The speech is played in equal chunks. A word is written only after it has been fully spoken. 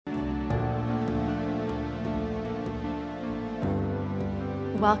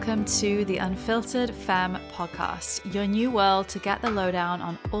Welcome to the Unfiltered Femme podcast, your new world to get the lowdown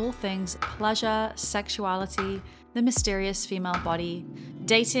on all things pleasure, sexuality, the mysterious female body,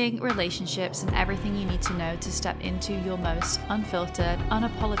 dating, relationships, and everything you need to know to step into your most unfiltered,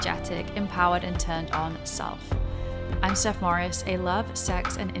 unapologetic, empowered, and turned on self. I'm Steph Morris, a love,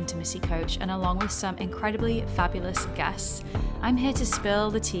 sex, and intimacy coach, and along with some incredibly fabulous guests, I'm here to spill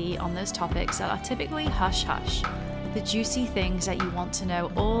the tea on those topics that are typically hush-hush. The juicy things that you want to know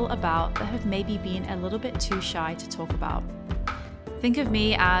all about that have maybe been a little bit too shy to talk about. Think of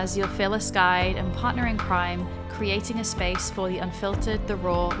me as your fearless guide and partner in crime, creating a space for the unfiltered, the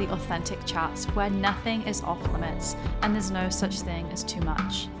raw, the authentic chats where nothing is off limits and there's no such thing as too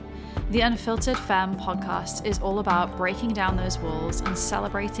much. The Unfiltered Femme podcast is all about breaking down those walls and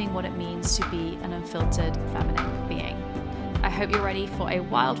celebrating what it means to be an unfiltered feminine being. I hope you're ready for a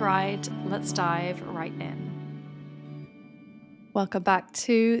wild ride. Let's dive right in. Welcome back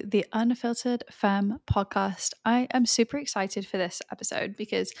to the Unfiltered Femme podcast. I am super excited for this episode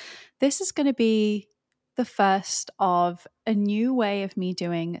because this is going to be the first of a new way of me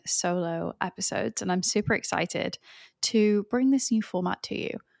doing solo episodes, and I'm super excited to bring this new format to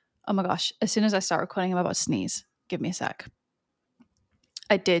you. Oh my gosh, as soon as I start recording, I'm about to sneeze. Give me a sec.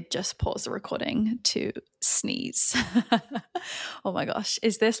 I did just pause the recording to sneeze. Oh my gosh.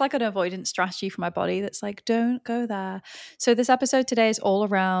 Is this like an avoidance strategy for my body that's like, don't go there? So this episode today is all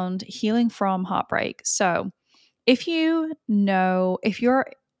around healing from heartbreak. So if you know, if you're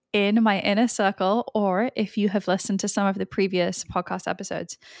in my inner circle, or if you have listened to some of the previous podcast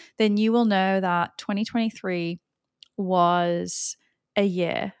episodes, then you will know that 2023 was a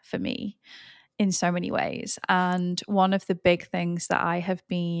year for me in so many ways. And one of the big things that I have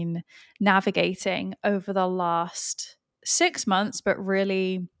been navigating over the last 6 months, but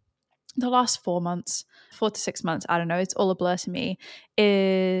really the last 4 months, 4 to 6 months, I don't know, it's all a blur to me,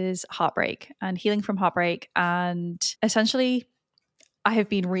 is heartbreak and healing from heartbreak. And essentially, I have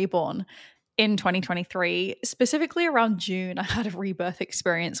been reborn in 2023, specifically around June. I had a rebirth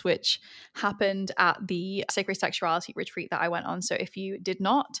experience, which happened at the Sacred Sexuality retreat that I went on. So if you did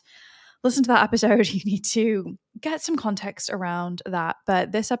not listen to that episode, you need to get some context around that.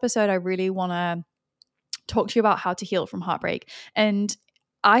 But this episode, I really want to talk to you about how to heal from heartbreak. And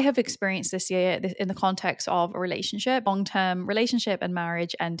I have experienced this year in the context of a relationship, long-term relationship and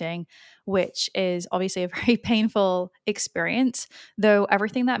marriage ending, which is obviously a very painful experience, though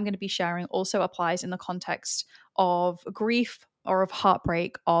everything that I'm going to be sharing also applies in the context of grief or of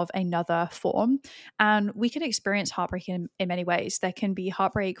heartbreak of another form. And we can experience heartbreak in many ways. There can be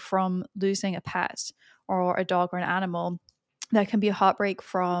heartbreak from losing a pet or a dog or an animal. There can be a heartbreak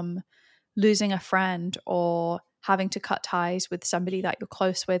from losing a friend or having to cut ties with somebody that you're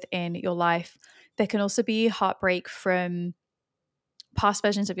close with in your life. There can also be heartbreak from past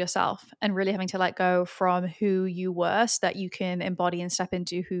versions of yourself and really having to let go from who you were so that you can embody and step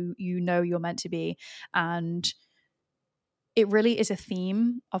into who you know you're meant to be. And it really is a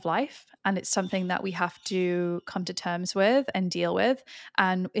theme of life, and it's something that we have to come to terms with and deal with.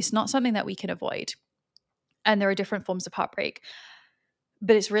 And it's not something that we can avoid. And there are different forms of heartbreak.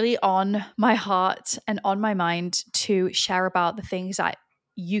 But it's really on my heart and on my mind to share about the things that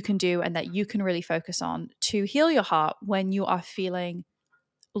you can do and that you can really focus on to heal your heart when you are feeling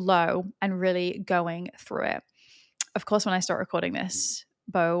low and really going through it. Of course, when I start recording this,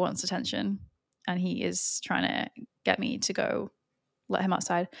 Bo wants attention and he is trying to get me to go let him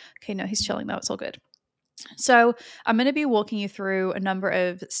outside. Okay, no, he's chilling though. It's all good. So I'm going to be walking you through a number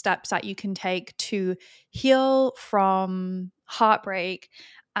of steps that you can take to heal from heartbreak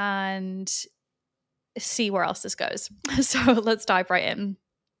and see where else this goes. So let's dive right in.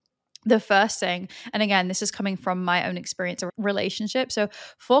 The first thing, and again, this is coming from my own experience of relationship. So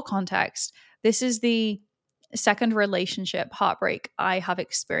for context, this is the second relationship heartbreak I have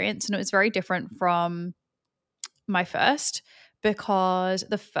experienced, and it was very different from my first, because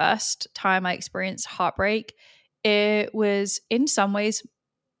the first time I experienced heartbreak, it was in some ways,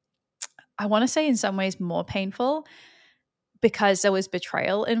 I want to say in some ways more painful because there was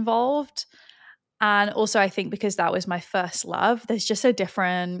betrayal involved. And also I think because that was my first love, there's just a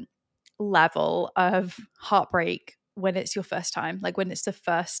different level of heartbreak when it's your first time, like when it's the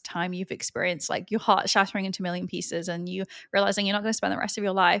first time you've experienced like your heart shattering into a million pieces and you realizing you're not going to spend the rest of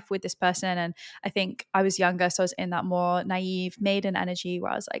your life with this person. And I think I was younger, so I was in that more naive maiden energy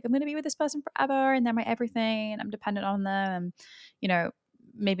where I was like, I'm going to be with this person forever and they're my everything and I'm dependent on them, and you know,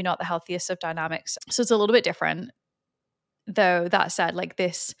 maybe not the healthiest of dynamics. So it's a little bit different. Though that said, like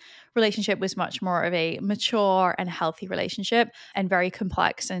this relationship was much more of a mature and healthy relationship and very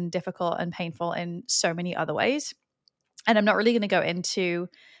complex and difficult and painful in so many other ways. And I'm not really going to go into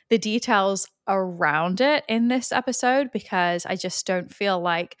the details around it in this episode because I just don't feel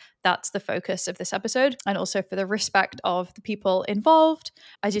like that's the focus of this episode. And also for the respect of the people involved,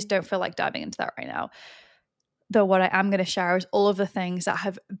 I just don't feel like diving into that right now. Though what I am going to share is all of the things that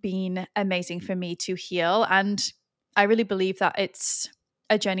have been amazing for me to heal. And I really believe that it's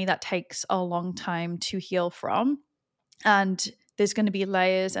a journey that takes a long time to heal from. And there's going to be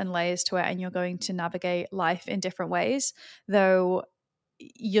layers and layers to it, and you're going to navigate life in different ways, though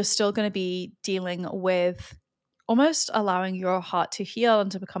you're still going to be dealing with almost allowing your heart to heal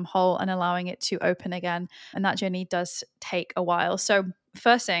and to become whole and allowing it to open again. And that journey does take a while. So,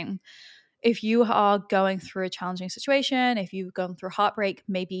 first thing, if you are going through a challenging situation, if you've gone through heartbreak,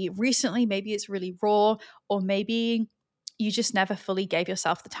 maybe recently, maybe it's really raw, or maybe you just never fully gave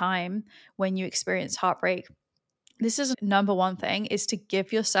yourself the time when you experienced heartbreak, this is number one thing, is to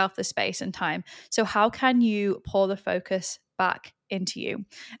give yourself the space and time. So how can you pull the focus back into you?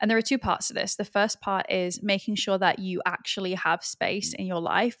 And there are two parts to this. The first part is making sure that you actually have space in your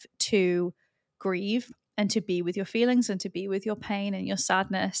life to grieve and to be with your feelings and to be with your pain and your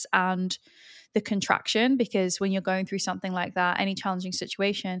sadness and the contraction, because when you're going through something like that, any challenging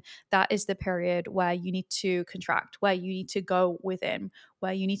situation, that is the period where you need to contract, where you need to go within,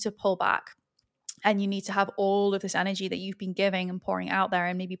 where you need to pull back. And you need to have all of this energy that you've been giving and pouring out there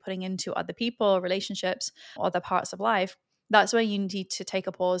and maybe putting into other people, relationships, or other parts of life. That's where you need to take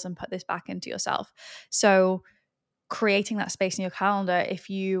a pause and put this back into yourself. So creating that space in your calendar, if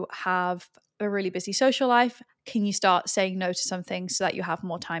you have a really busy social life, can you start saying no to some things so that you have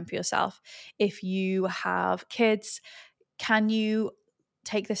more time for yourself? If you have kids, can you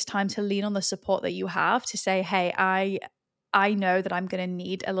take this time to lean on the support that you have to say, hey, I know that I'm going to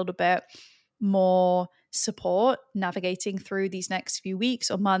need a little bit more support navigating through these next few weeks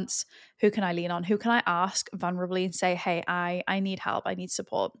or months. Who can I lean on? Who can I ask vulnerably and say, hey, I need help, I need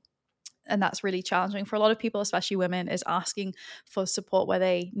support? And that's really challenging for a lot of people, especially women, is asking for support where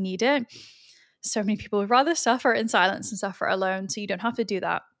they need it. So many people would rather suffer in silence and suffer alone, so you don't have to do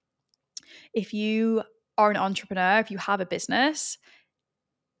that. If you are an entrepreneur, if you have a business,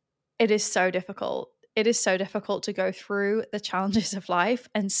 it is so difficult. It is so difficult to go through the challenges of life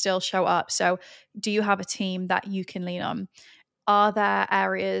and still show up. So, do you have a team that you can lean on? Are there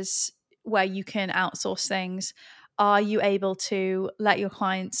areas where you can outsource things? Are you able to let your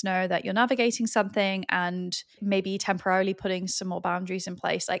clients know that you're navigating something and maybe temporarily putting some more boundaries in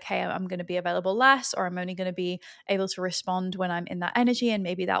place? Like, hey, I'm going to be available less, or I'm only going to be able to respond when I'm in that energy. And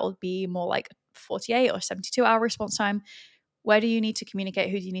maybe that will be more like 48 or 72-hour response time. Where do you need to communicate?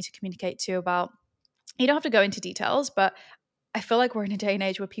 Who do you need to communicate to about? You don't have to go into details, but I feel like we're in a day and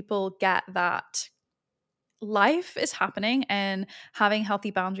age where people get that life is happening and having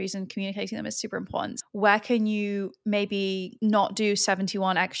healthy boundaries and communicating them is super important. Where can you maybe not do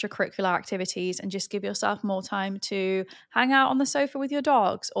 71 extracurricular activities and just give yourself more time to hang out on the sofa with your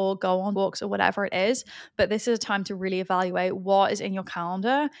dogs or go on walks or whatever it is? But this is a time to really evaluate what is in your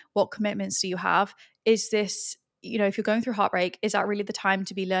calendar, what commitments do you have? Is this, if you're going through heartbreak, is that really the time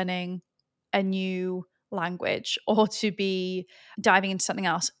to be learning a new language or to be diving into something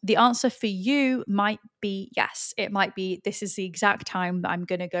else? The answer for you might be yes. It might be, this is the exact time that I'm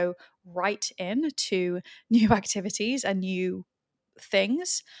going to go right into new activities and new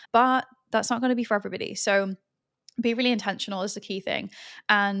things, but that's not going to be for everybody. So be really intentional is the key thing,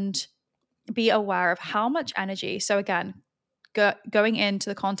 and be aware of how much energy. So again, going into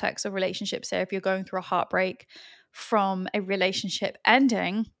the context of relationships here, if you're going through a heartbreak from a relationship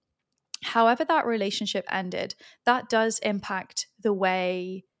ending, however that relationship ended, that does impact the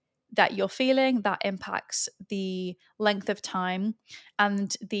way that you're feeling, that impacts the length of time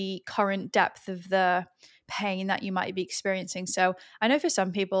and the current depth of the pain that you might be experiencing. So I know for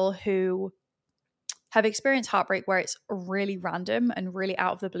some people who have experienced heartbreak where it's really random and really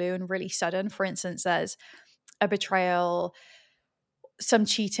out of the blue and really sudden, for instance, there's a betrayal, some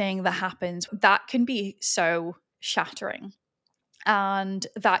cheating that happens, that can be so shattering. And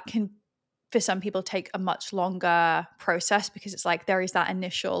that can, for some people, take a much longer process because it's like there is that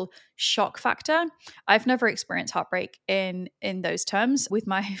initial shock factor. I've never experienced heartbreak in those terms. With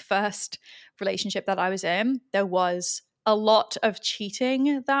my first relationship that I was in, there was a lot of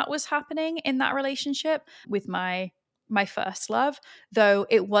cheating that was happening in that relationship with my first love, though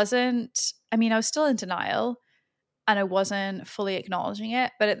it wasn't, I mean, I was still in denial and I wasn't fully acknowledging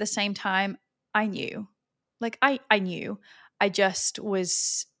it, but at the same time, I knew. Like I knew. I just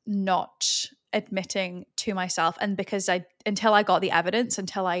was not admitting to myself, and because until I got the evidence,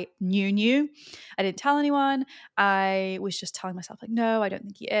 until I knew, I didn't tell anyone. I was just telling myself like, no, I don't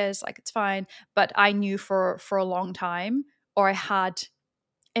think he is, like, it's fine. But I knew for a long time, or I had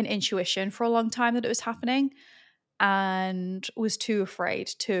an intuition for a long time that it was happening, and was too afraid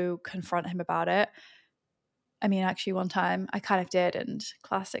to confront him about it. I mean, actually, one time I kind of did, and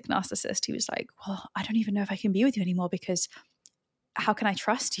classic narcissist, he was like, well, I don't even know if I can be with you anymore, because how can I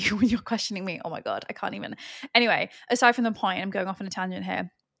trust you when you're questioning me? Oh my God, I can't even. Anyway, aside from the point, I'm going off on a tangent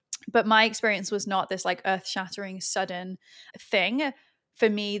here. But my experience was not this like earth shattering, sudden thing. For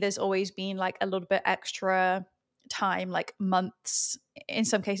me, there's always been like a little bit extra time, like months, in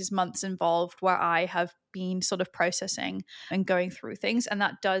some cases, months involved, where I have been sort of processing and going through things. And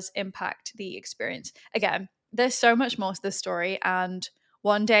that does impact the experience. Again, there's so much more to the story. And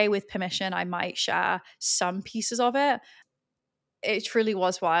one day, with permission, I might share some pieces of it. It truly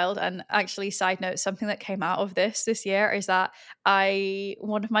was wild. And actually, side note, something that came out of this year is that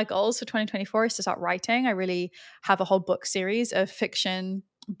one of my goals for 2024 is to start writing. I really have a whole book series of fiction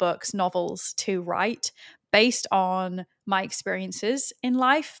books, novels to write based on my experiences in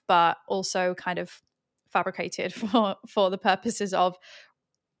life, but also kind of fabricated for the purposes of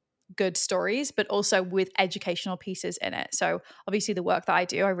good stories, but also with educational pieces in it. So obviously the work that I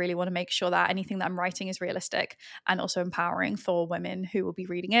do, I really want to make sure that anything that I'm writing is realistic and also empowering for women who will be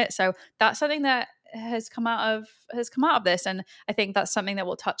reading it. So that's something that has come out of this. And I think that's something that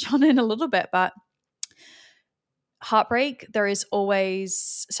we'll touch on in a little bit. But heartbreak, there is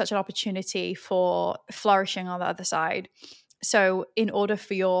always such an opportunity for flourishing on the other side. So in order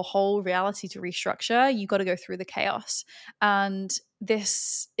for your whole reality to restructure, you got to go through the chaos. And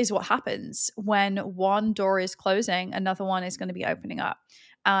this is what happens when one door is closing, another one is going to be opening up.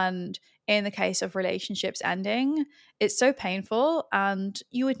 And in the case of relationships ending, it's so painful, and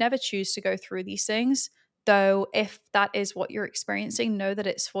you would never choose to go through these things. Though, if that is what you're experiencing, know that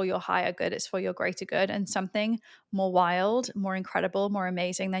it's for your higher good, it's for your greater good, and something more wild, more incredible, more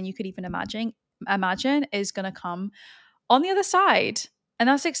amazing than you could even imagine is going to come on the other side. And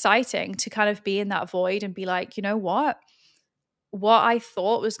that's exciting, to kind of be in that void and be like, you know what? What I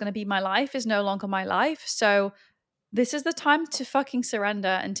thought was going to be my life is no longer my life. So this is the time to fucking surrender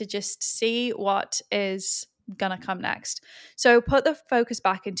and to just see what is going to come next. So put the focus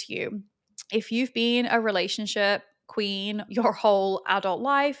back into you. If you've been a relationship queen your whole adult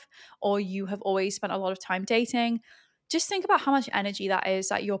life, or you have always spent a lot of time dating, just think about how much energy that is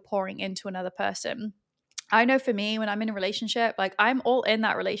that you're pouring into another person. I know for me, when I'm in a relationship, like, I'm all in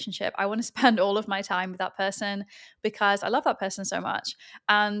that relationship. I want to spend all of my time with that person because I love that person so much.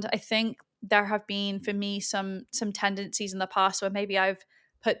 And I think there have been, for me, some tendencies in the past where maybe I've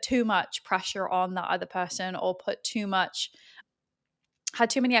put too much pressure on that other person, or had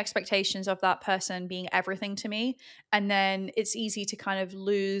too many expectations of that person being everything to me. And then it's easy to kind of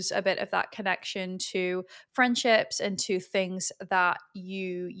lose a bit of that connection to friendships and to things that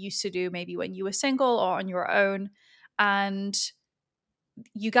you used to do maybe when you were single or on your own. And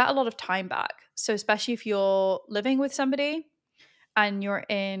you get a lot of time back. So especially if you're living with somebody and you're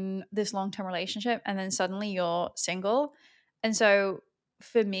in this long-term relationship and then suddenly you're single. And so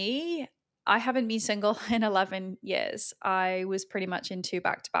for me, I haven't been single in 11 years. I was pretty much in two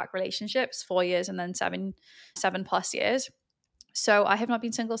back-to-back relationships, 4 years and then seven plus years. So I have not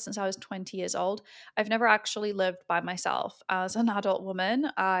been single since I was 20 years old. I've never actually lived by myself as an adult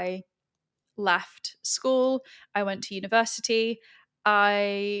woman. I left school, I went to university.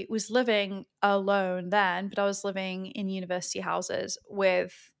 I was living alone then, but I was living in university houses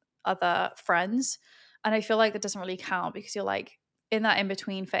with other friends. And I feel like that doesn't really count, because you're like in that in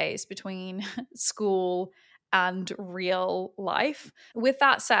between phase between school and real life. With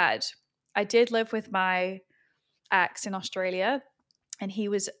that said, I did live with my ex in Australia, and he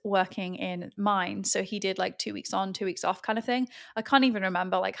was working in mines. So he did like 2 weeks on, 2 weeks off kind of thing. I can't even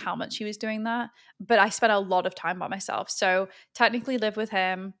remember like how much he was doing that, but I spent a lot of time by myself. So technically live with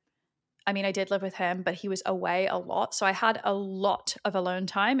him. I mean, I did live with him, but he was away a lot. So I had a lot of alone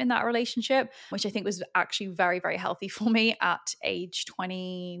time in that relationship, which I think was actually very, very healthy for me at age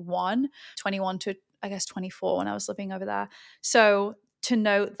 21 to I guess 24 when I was living over there. So to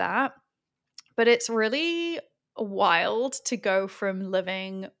note that. But it's really wild to go from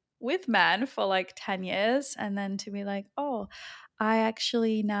living with men for like 10 years and then to be like, oh, I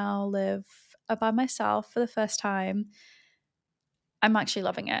actually now live by myself for the first time. I'm actually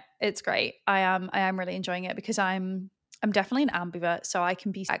loving it. It's great. I am really enjoying it, because I'm definitely an ambivert, so I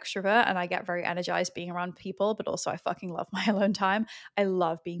can be extrovert and I get very energized being around people, but also I fucking love my alone time. I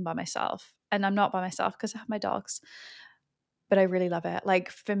love being by myself, and I'm not by myself because I have my dogs. but I really love it. Like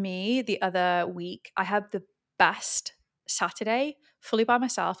for me, the other week, I had the best Saturday fully by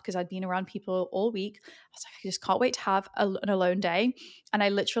myself because I'd been around people all week. I was like, I just can't wait to have an alone day. And I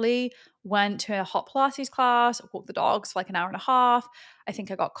literally went to a hot Pilates class, walked the dogs for like an hour and a half. I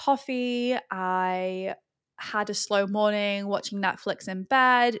think I got coffee. I had a slow morning watching Netflix in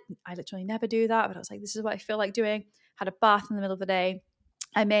bed. I literally never do that, but I was like, this is what I feel like doing. Had a bath in the middle of the day.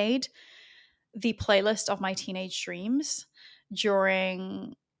 I made the playlist of my teenage dreams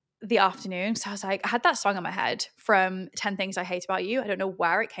during the afternoon. So I was like, I had that song in my head from 10 Things I Hate About You. I don't know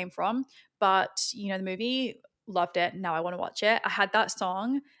where it came from, but you know, the movie, loved it. Now I want to watch it. I had that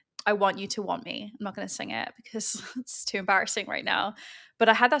song, I Want You to Want Me. I'm not going to sing it because it's too embarrassing right now. But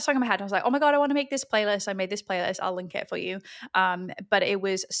I had that song in my head. I was like, oh my God, I want to make this playlist. I made this playlist. I'll link it for you. But it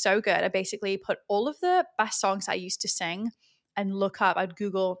was so good. I basically put all of the best songs I used to sing and look up. I'd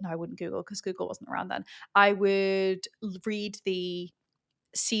Google, no, I wouldn't Google because Google wasn't around then. I would read the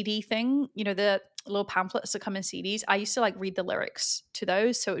CD thing, you know, the little pamphlets that come in CDs. I used to like read the lyrics to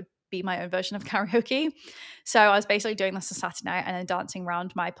those. So it would be my own version of karaoke. So I was basically doing this on Saturday night and then dancing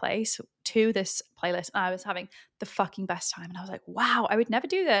around my place to this playlist. And I was having the fucking best time. And I was like, wow, I would never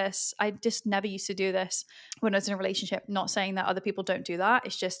do this. I just never used to do this when I was in a relationship. Not saying that other people don't do that.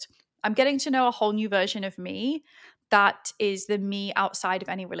 It's just, I'm getting to know a whole new version of me that is the me outside of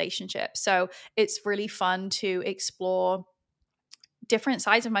any relationship. So it's really fun to explore different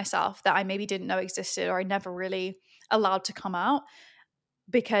sides of myself that I maybe didn't know existed or I never really allowed to come out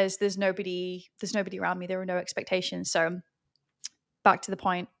because there's nobody around me. There were no expectations. So back to the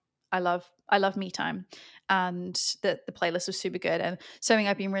point, I love me time, and the playlist was super good. And something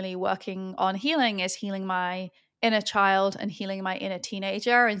I've been really working on healing is healing my inner child and healing my inner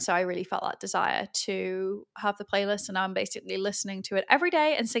teenager. And so I really felt that desire to have the playlist, and I'm basically listening to it every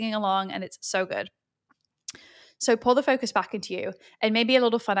day and singing along, and it's so good. So pull the focus back into you. And maybe a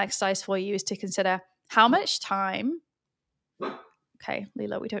little fun exercise for you is to consider how much time, okay,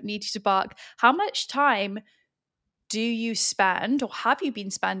 Lila, we don't need you to bark. How much time do you spend or have you been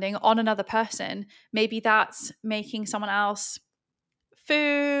spending on another person? Maybe that's making someone else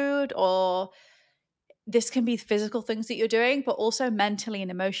food, or this can be physical things that you're doing, but also mentally and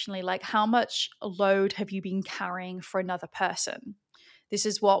emotionally. Like, how much load have you been carrying for another person? This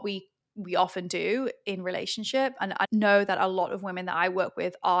is what we often do in relationship. And I know that a lot of women that I work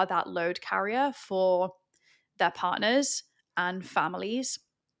with are that load carrier for their partners and families.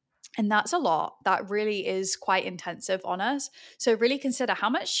 And that's a lot. That really is quite intensive on us. So really consider how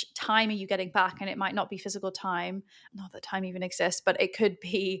much time are you getting back? And it might not be physical time, not that time even exists, but it could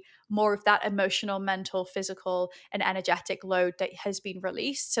be more of that emotional, mental, physical, and energetic load that has been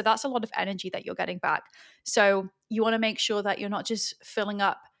released. So that's a lot of energy that you're getting back. So you want to make sure that you're not just filling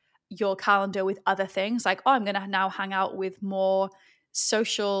up your calendar with other things like, oh, I'm going to now hang out with more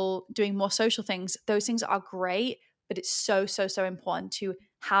social, doing more social things. Those things are great, but it's so, so, so important to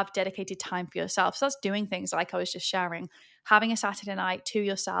have dedicated time for yourself. So that's doing things like I was just sharing, having a Saturday night to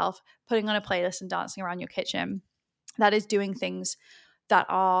yourself, putting on a playlist and dancing around your kitchen. That is doing things that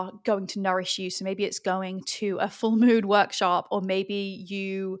are going to nourish you. So maybe it's going to a full mood workshop, or maybe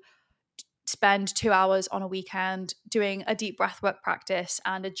you spend 2 hours on a weekend doing a deep breathwork practice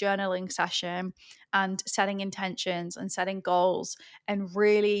and a journaling session and setting intentions and setting goals and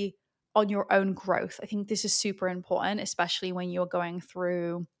really on your own growth. I think this is super important, especially when you're going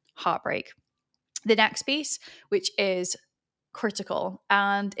through heartbreak. The next piece, which is critical,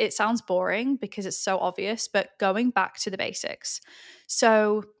 and it sounds boring because it's so obvious, but going back to the basics.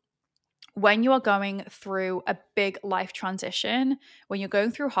 So when you are going through a big life transition, when you're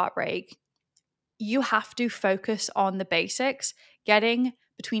going through heartbreak, you have to focus on the basics, getting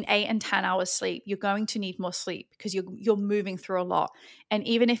between 8 and 10 hours sleep. You're going to need more sleep because you're moving through a lot. And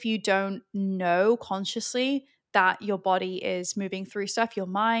even if you don't know consciously that your body is moving through stuff, your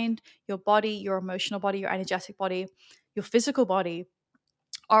mind, your body, your emotional body, your energetic body, your physical body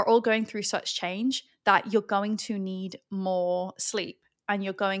are all going through such change that you're going to need more sleep and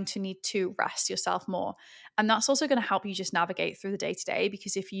you're going to need to rest yourself more. And that's also going to help you just navigate through the day to day,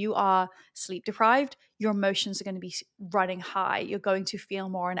 because if you are sleep deprived, your emotions are going to be running high. You're going to feel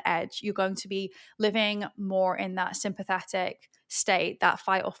more on edge. You're going to be living more in that sympathetic state, that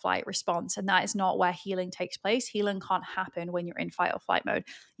fight or flight response. And that is not where healing takes place. Healing can't happen when you're in fight or flight mode.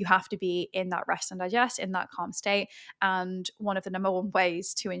 You have to be in that rest and digest, in that calm state. And one of the number one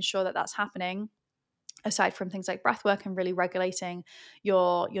ways to ensure that that's happening, aside from things like breath work and really regulating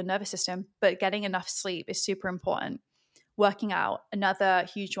your nervous system, but getting enough sleep is super important. Working out, another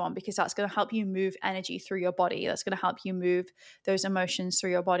huge one, because that's going to help you move energy through your body. That's going to help you move those emotions through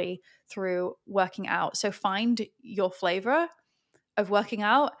your body through working out. So find your flavor of working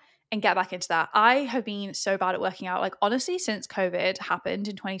out and get back into that. I have been so bad at working out. Like honestly, since COVID happened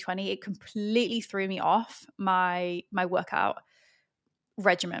in 2020, it completely threw me off my workout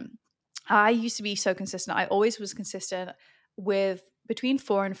regimen. I used to be so consistent. I always was consistent with between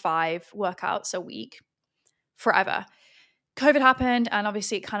 4 and 5 workouts a week forever. COVID happened and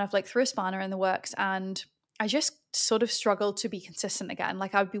obviously it kind of like threw a spanner in the works, and I just sort of struggled to be consistent again.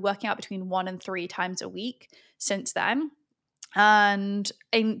 Like I would be working out between 1 and 3 times a week since then. And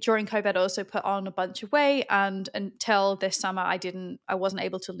during COVID, I also put on a bunch of weight, and until this summer, I wasn't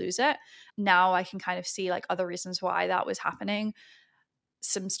able to lose it. Now I can kind of see like other reasons why that was happening.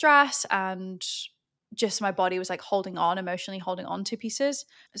 Some stress and just my body was like emotionally holding on to pieces.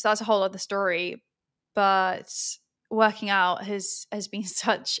 So that's a whole other story. But working out has been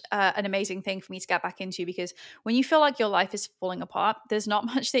such an amazing thing for me to get back into, because when you feel like your life is falling apart, there's not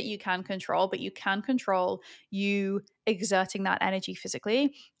much that you can control, but you can control you exerting that energy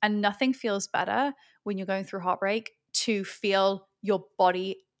physically. And nothing feels better when you're going through heartbreak to feel your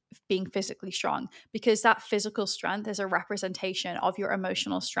body being physically strong, because that physical strength is a representation of your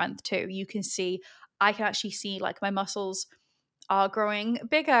emotional strength too. I can actually see like my muscles are growing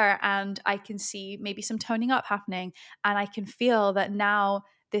bigger, and I can see maybe some toning up happening, and I can feel that now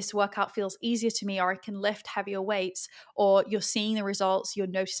this workout feels easier to me, or I can lift heavier weights, or you're seeing the results, you're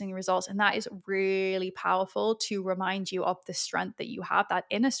noticing the results. And that is really powerful to remind you of the strength that you have, that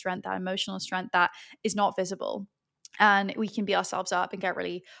inner strength, that emotional strength that is not visible. And we can beat ourselves up and get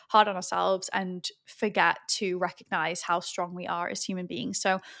really hard on ourselves and forget to recognize how strong we are as human beings.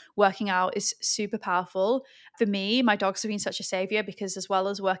 So working out is super powerful. For me, my dogs have been such a savior, because as well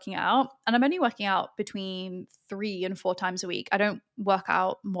as working out, and I'm only working out between 3 and 4 times a week. I don't work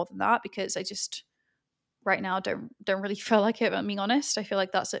out more than that because I just right now don't really feel like it. But I'm being honest, I feel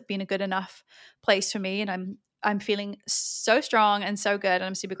like that's been a good enough place for me, and I'm feeling so strong and so good, and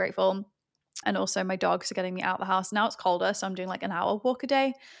I'm super grateful. And also my dogs are getting me out of the house. Now it's colder, so I'm doing like an hour walk a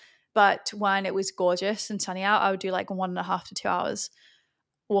day. But when it was gorgeous and sunny out, I would do like 1.5 to 2 hours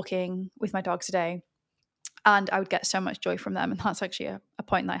walking with my dogs a day. And I would get so much joy from them. And that's actually a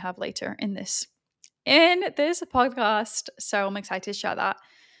point that I have later in this podcast. So I'm excited to share that.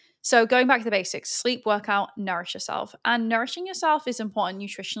 So going back to the basics: sleep, workout, nourish yourself. And nourishing yourself is important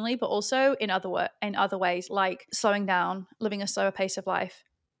nutritionally, but also in other ways, like slowing down, living a slower pace of life,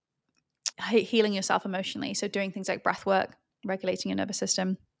 healing yourself emotionally. So doing things like breath work, regulating your nervous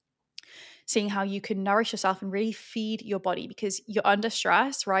system, seeing how you can nourish yourself and really feed your body, because you're under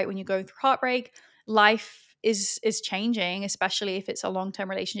stress, right? When you're going through heartbreak, life is changing, especially if it's a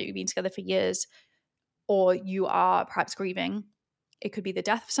long-term relationship, you've been together for years, or you are perhaps grieving. It could be the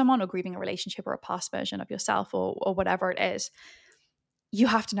death of someone, or grieving a relationship, or a past version of yourself, or whatever it is. You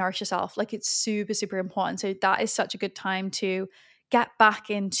have to nourish yourself. Like it's super, super important. So that is such a good time to get back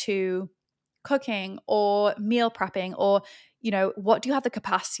into cooking or meal prepping, or what do you have the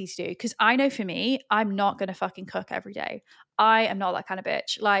capacity to do? Because I know for me, I'm not going to fucking cook every day. I am not that kind of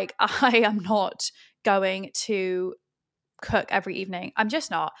bitch. Like I am not going to cook every evening. I'm just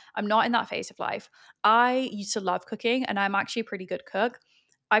not. I'm not in that phase of life. I used to love cooking, and I'm actually a pretty good cook.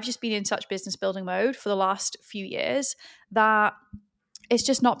 I've just been in such business building mode for the last few years that it's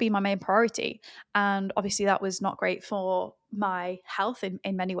just not been my main priority. And obviously that was not great for my health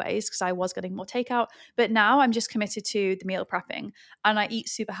in many ways, because I was getting more takeout. But now I'm just committed to the meal prepping, and I eat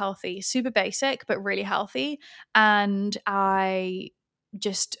super healthy, super basic, but really healthy. And I'm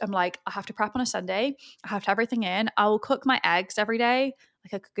like, I have to prep on a Sunday. I have to have everything in. I will cook my eggs every day.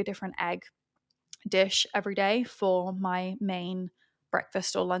 Like I cook a different egg dish every day for my main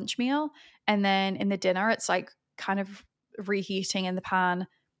breakfast or lunch meal. And then in the dinner, it's like kind of reheating in the pan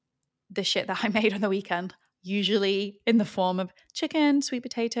the shit that I made on the weekend, usually in the form of chicken, sweet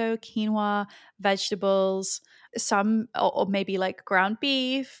potato, quinoa, vegetables, some or maybe like ground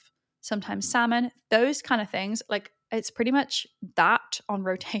beef, sometimes salmon, those kind of things. Like it's pretty much that on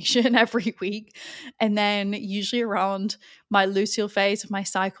rotation every week. And then usually around my luteal phase of my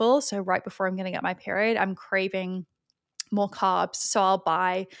cycle, so right before I'm going to get my period, I'm craving more carbs. So I'll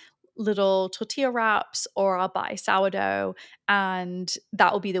buy little tortilla wraps, or I'll buy sourdough, and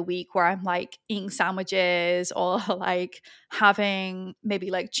that will be the week where I'm like eating sandwiches, or like having maybe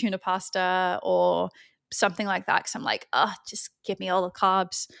like tuna pasta or something like that, because I'm like, oh, just give me all the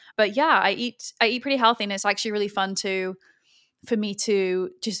carbs. But yeah, I eat pretty healthy, and it's actually really fun for me to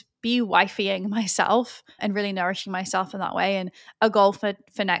just be wifeying myself and really nourishing myself in that way. And a goal for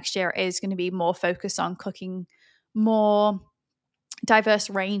next year is going to be more focused on cooking more diverse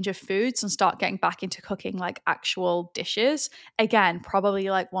range of foods, and start getting back into cooking like actual dishes again,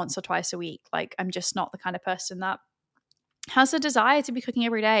 probably like once or twice a week. Like I'm just not the kind of person that has a desire to be cooking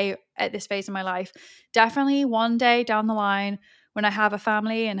every day at this phase of my life. Definitely one day down the line when I have a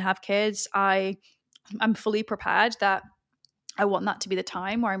family and have kids, I'm fully prepared that I want that to be the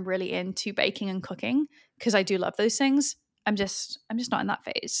time where I'm really into baking and cooking, because I do love those things. I'm just not in that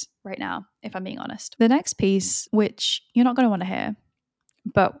phase right now, if I'm being honest. The next piece, which you're not going to want to hear,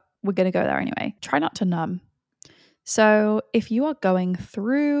 but we're going to go there anyway. Try not to numb. So if you are going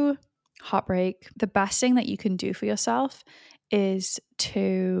through heartbreak, the best thing that you can do for yourself is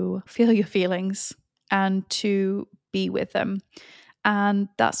to feel your feelings and to be with them. And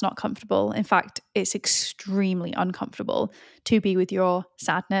that's not comfortable. In fact, it's extremely uncomfortable to be with your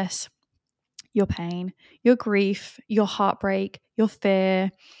sadness, your pain, your grief, your heartbreak, your fear,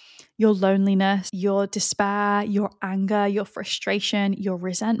 your loneliness, your despair, your anger, your frustration, your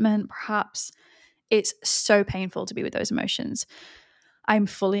resentment, perhaps. It's so painful to be with those emotions. I'm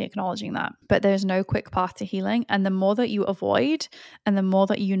fully acknowledging that, but there's no quick path to healing. And the more that you avoid and the more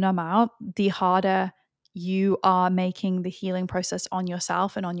that you numb out, the harder you are making the healing process on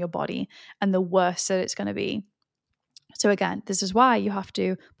yourself and on your body, and the worse that it's going to be. So again, this is why you have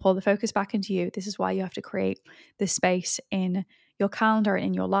to pull the focus back into you. This is why you have to create this space in your calendar and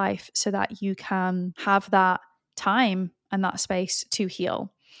in your life so that you can have that time and that space to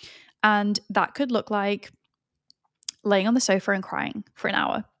heal. And that could look like laying on the sofa and crying for an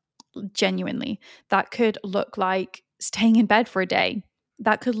hour, genuinely. That could look like staying in bed for a day.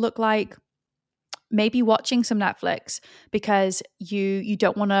 That could look like maybe watching some Netflix because you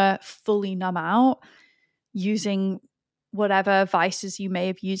don't want to fully numb out using whatever vices you may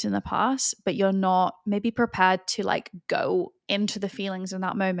have used in the past, but you're not maybe prepared to like go into the feelings in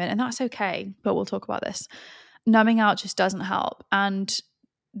that moment. And that's okay, but we'll talk about this. Numbing out just doesn't help. And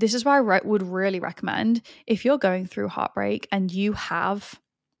this is why I would really recommend, if you're going through heartbreak and you have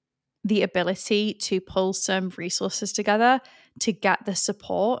the ability to pull some resources together to get the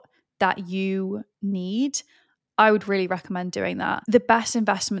support that you need, I would really recommend doing that. The best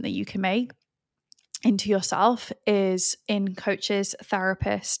investment that you can make into yourself is in coaches,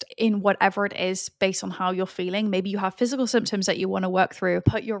 therapists, in whatever it is based on how you're feeling. Maybe you have physical symptoms that you want to work through.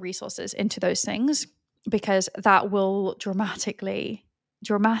 Put your resources into those things, because that will dramatically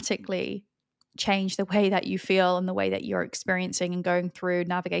change the way that you feel and the way that you're experiencing and going through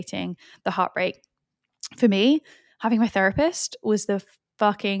navigating the heartbreak. For me, having my therapist was the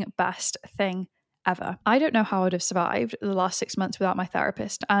fucking best thing ever. I don't know how I'd have survived the last 6 months without my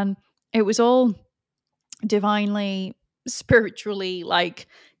therapist. And it was all divinely, spiritually like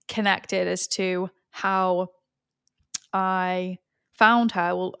connected as to how I found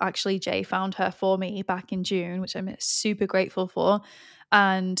her. Well, actually, Jay found her for me back in June, which I'm super grateful for.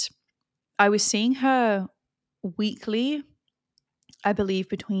 And I was seeing her weekly, I believe,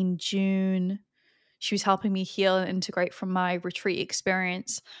 between June. She was helping me heal and integrate from my retreat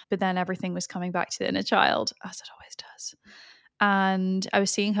experience, but then everything was coming back to the inner child, as it always does. And I was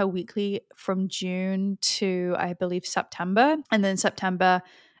seeing her weekly from June to, I believe, September. And then September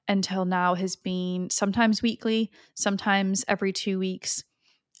until now has been sometimes weekly, sometimes every 2 weeks.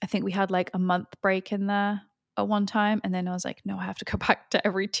 I think we had like a month break in there at one time. And then I was like, no, I have to go back to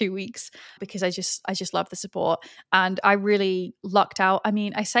every 2 weeks, because I just love the support. And I really lucked out. I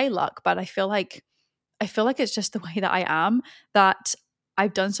mean, I say luck, but I feel like it's just the way that I am, that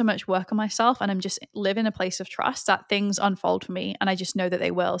I've done so much work on myself and I'm just live in a place of trust that things unfold for me, and I just know that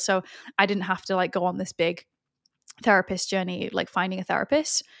they will. So I didn't have to like go on this big therapist journey, like finding a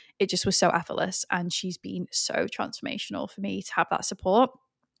therapist. It just was so effortless, and she's been so transformational for me to have that support,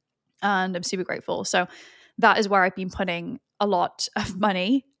 and I'm super grateful. So that is where I've been putting a lot of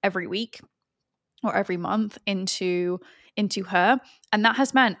money every week or every month into her, and that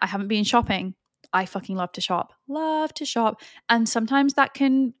has meant I haven't been shopping. I fucking love to shop. And sometimes that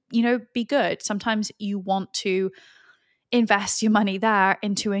can, be good. Sometimes you want to invest your money there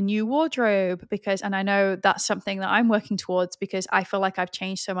into a new wardrobe, and I know that's something that I'm working towards, because I feel like I've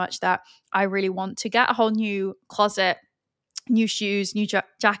changed so much that I really want to get a whole new closet, new shoes, new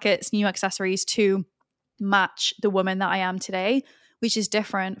jackets, new accessories to match the woman that I am today, which is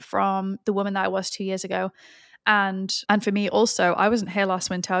different from the woman that I was 2 years ago. And for me also, I wasn't here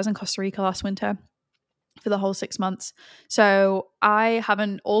last winter. I was in Costa Rica last winter for the whole 6 months. So I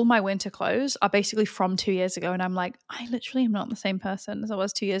haven't, all my winter clothes are basically from 2 years ago. And I'm like, I literally am not the same person as I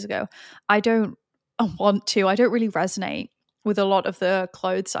was 2 years ago. I don't really resonate with a lot of the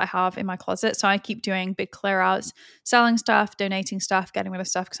clothes I have in my closet. So I keep doing big clear outs, selling stuff, donating stuff, getting rid of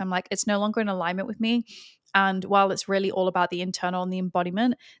stuff, because I'm like, it's no longer in alignment with me. And while it's really all about the internal and the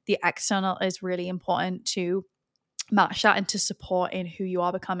embodiment, the external is really important to match that and to support in who you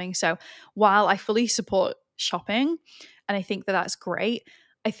are becoming. So while I fully support shopping And I think that that's great.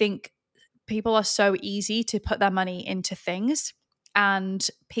 I think people are so easy to put their money into things, and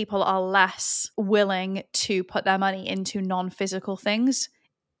people are less willing to put their money into non-physical things,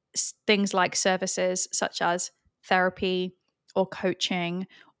 things like services such as therapy or coaching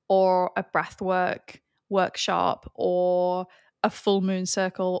or a breathwork workshop or a full moon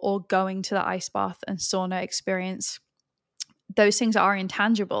circle or going to the ice bath and sauna experience. Those things are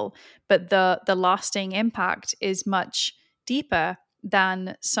intangible, but the lasting impact is much deeper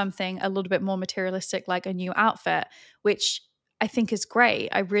than something a little bit more materialistic like a new outfit, which I think is great.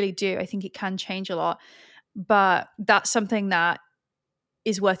 I really do. I think it can change a lot, but that's something that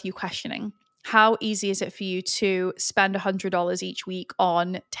is worth you questioning. How easy is it for you to spend $100 each week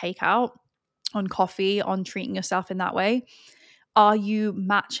on takeout, on coffee, on treating yourself in that way? Are you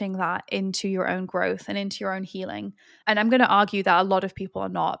matching that into your own growth and into your own healing? And I'm going to argue that a lot of people are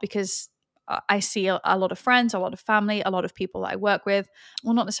not, because I see a lot of friends, a lot of family, a lot of people that I work with.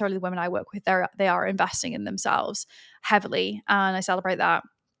 Well, not necessarily the women I work with. They are investing in themselves heavily, and I celebrate that.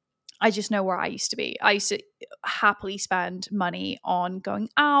 I just know where I used to be. I used to happily spend money on going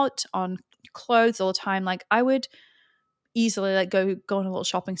out, on clothes all the time. Like I would easily like go on a little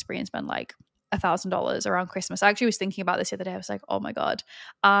shopping spree and spend like $1,000 around Christmas. I actually was thinking about this the other day. I was like, oh my God,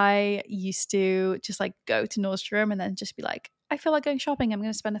 I used to just like go to Nordstrom and then just be like, I feel like going shopping. I'm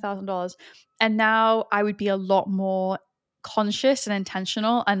going to spend $1,000. And now I would be a lot more conscious and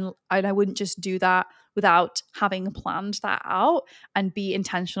intentional. And I wouldn't just do that without having planned that out and be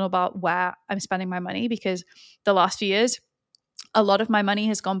intentional about where I'm spending my money, because the last few years, a lot of my money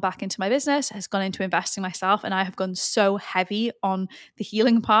has gone back into my business, has gone into investing myself, and I have gone so heavy on the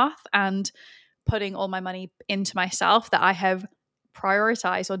healing path and putting all my money into myself that I have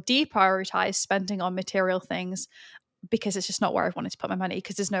prioritized or deprioritized spending on material things, because it's just not where I wanted to put my money,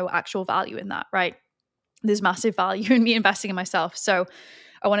 because there's no actual value in that, right? There's massive value in me investing in myself. So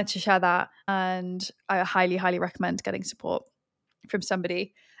I wanted to share that, and I highly, highly recommend getting support from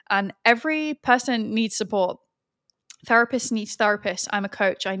somebody. And every person needs support. Therapists needs therapists. I'm a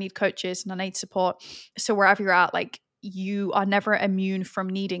coach. I need coaches and I need support. So wherever you're at, like, you are never immune from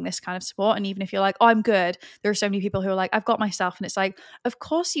needing this kind of support. And even if you're like, oh, I'm good, there are so many people who are like, I've got myself. And it's like, of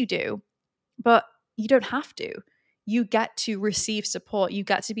course you do, but you don't have to. You get to receive support. You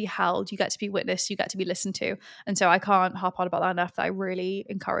get to be held. You get to be witnessed. You get to be listened to. And so I can't harp on about that enough, that I really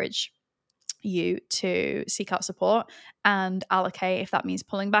encourage you to seek out support and allocate, if that means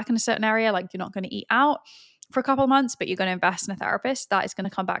pulling back in a certain area, like you're not going to eat out for a couple of months, but you're going to invest in a therapist, that is going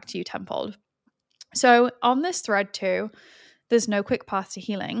to come back to you tenfold. So on this thread too, there's no quick path to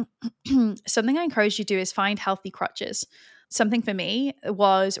healing. Something I encourage you to do is find healthy crutches. Something for me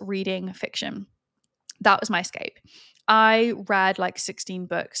was reading fiction. That was my escape. I read like 16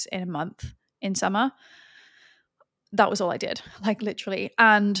 books in a month in summer. That was all I did, like literally.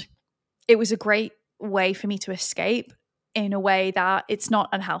 And it was a great way for me to escape in a way that it's not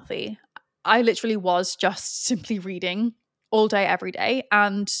unhealthy. I literally was just simply reading all day, every day.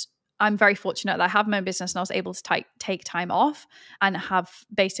 And I'm very fortunate that I have my own business and I was able to take time off and have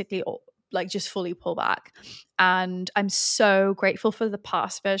basically like just fully pull back. And I'm so grateful for the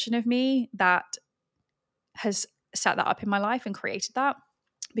past version of me that has set that up in my life and created that,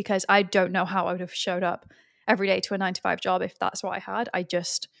 because I don't know how I would have showed up every day to a 9-to-5 job if that's what I had. I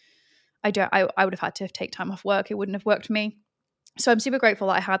would have had to take time off work. It wouldn't have worked for me. So I'm super grateful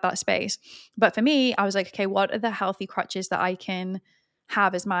that I had that space. But for me, I was like, okay, what are the healthy crutches that I can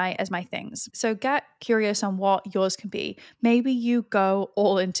have as my things? So get curious on what yours can be. Maybe you go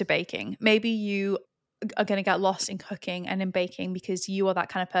all into baking. Maybe you are going to get lost in cooking and in baking because you are that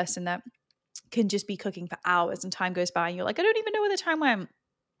kind of person that can just be cooking for hours and time goes by and you're like, I don't even know where the time went.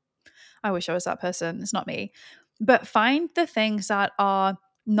 I wish I was that person. It's not me. But find the things that are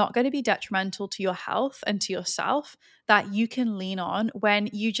not going to be detrimental to your health and to yourself that you can lean on when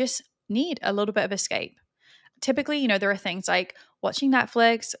you just need a little bit of escape. Typically, there are things like watching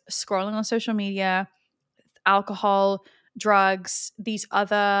Netflix, scrolling on social media, alcohol, drugs, these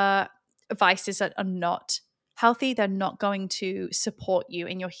other vices that are not healthy. They're not going to support you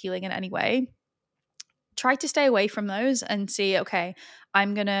in your healing in any way. Try to stay away from those and see, okay,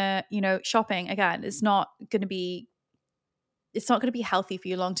 I'm going to, shopping again, it's not going to be healthy for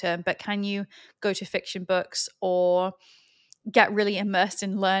you long term, but can you go to fiction books or get really immersed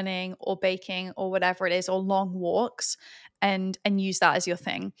in learning or baking or whatever it is, or long walks, and use that as your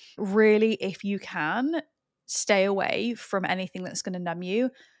thing? Really, if you can, stay away from anything that's going to numb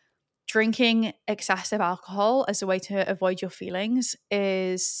you. Drinking excessive alcohol as a way to avoid your feelings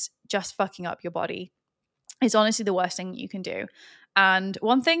is just fucking up your body. It's honestly the worst thing you can do. And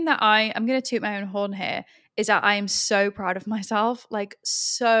one thing that I'm going to toot my own horn here, is that I am so proud of myself, like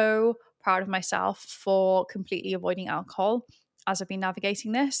so proud of myself for completely avoiding alcohol as I've been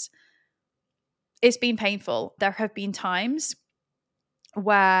navigating this. It's been painful. There have been times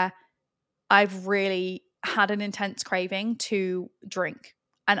where I've really had an intense craving to drink.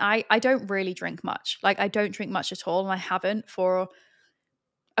 And I don't really drink much. Like, I don't drink much at all. And I haven't for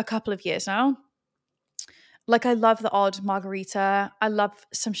a couple of years now. Like, I love the odd margarita. I love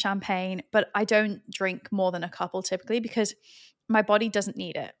some champagne, but I don't drink more than a couple typically because my body doesn't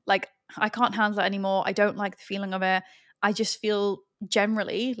need it. Like, I can't handle it anymore. I don't like the feeling of it. I just feel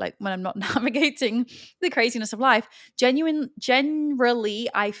generally like when I'm not navigating the craziness of life, generally,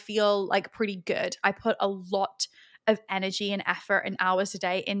 I feel like pretty good. I put a lot of energy and effort and hours a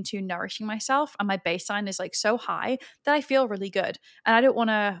day into nourishing myself. And my baseline is like so high that I feel really good. And I don't want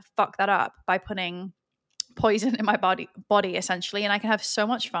to fuck that up by putting poison in my body essentially, and I can have so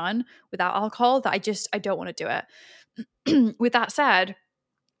much fun without alcohol that I don't want to do it. With that said,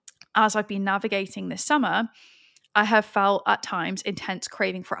 as I've been navigating this summer, I have felt at times intense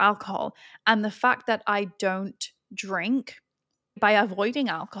craving for alcohol, and the fact that I don't drink, by avoiding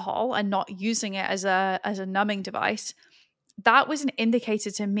alcohol and not using it as a numbing device, that was an indicator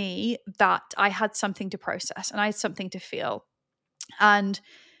to me that I had something to process and I had something to feel. And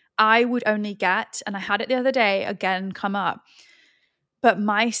I would only get, and I had it the other day again come up, but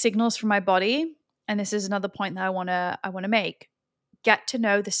my signals from my body, and this is another point that I want to make, get to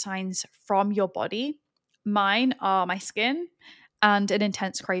know the signs from your body. Mine are my skin and an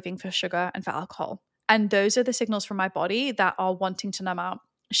intense craving for sugar and for alcohol. And those are the signals from my body that are wanting to numb out.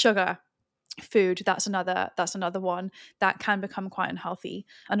 Sugar, food, that's another one that can become quite unhealthy,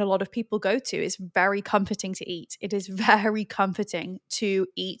 and a lot of people go to. It's very comforting to eat. It is very comforting to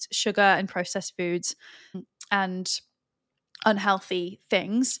eat sugar and processed foods and unhealthy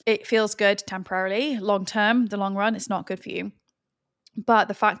things. It feels good temporarily. Long term, the long run, it's not good for you. But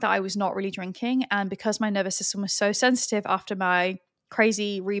the fact that I was not really drinking, and because my nervous system was so sensitive after my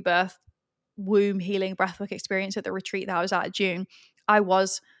crazy rebirth womb healing breathwork experience at the retreat that I was at in June, I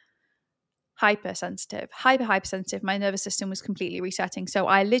was hypersensitive. My nervous system was completely resetting. So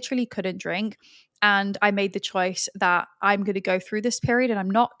I literally couldn't drink. And I made the choice that I'm going to go through this period and I'm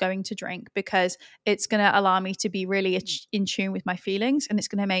not going to drink because it's going to allow me to be really in tune with my feelings, and it's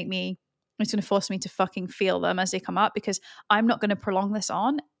going to force me to fucking feel them as they come up, because I'm not going to prolong this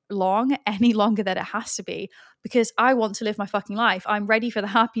on any longer than it has to be, because I want to live my fucking life. I'm ready for the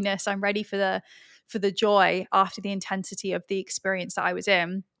happiness. I'm ready for the joy after the intensity of the experience that I was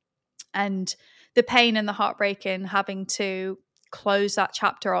in. And the pain and the heartbreak in having to close that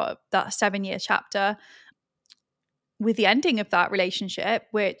chapter, or that 7-year chapter, with the ending of that relationship,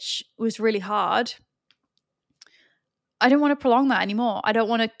 which was really hard. I don't want to prolong that anymore. I don't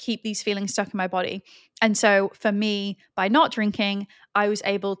want to keep these feelings stuck in my body. And so for me, by not drinking, I was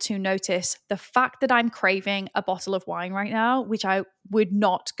able to notice the fact that I'm craving a bottle of wine right now, which I would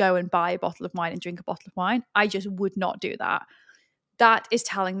not go and buy a bottle of wine and drink a bottle of wine. I just would not do that. That is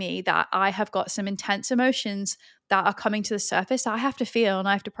telling me that I have got some intense emotions that are coming to the surface that I have to feel and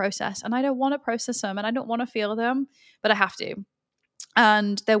I have to process. And I don't want to process them and I don't want to feel them, but I have to.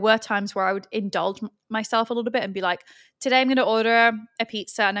 And there were times where I would indulge myself a little bit and be like, today I'm going to order a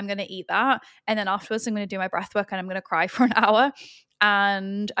pizza and I'm going to eat that. And then afterwards, I'm going to do my breath work and I'm going to cry for an hour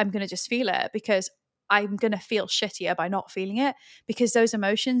and I'm going to just feel it, because I'm going to feel shittier by not feeling it, because those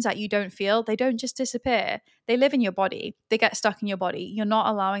emotions that you don't feel, they don't just disappear. They live in your body. They get stuck in your body. You're not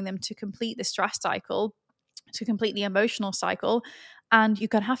allowing them to complete the stress cycle, to complete the emotional cycle, and you're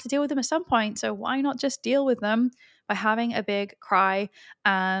going to have to deal with them at some point. So why not just deal with them by having a big cry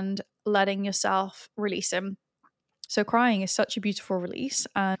and letting yourself release them? So crying is such a beautiful release,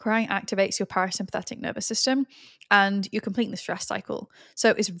 and crying activates your parasympathetic nervous system and you're completing the stress cycle. So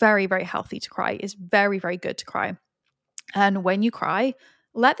it's very, very healthy to cry. It's very, very good to cry. And when you cry,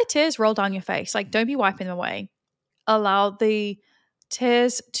 let the tears roll down your face. Like, don't be wiping them away. Allow the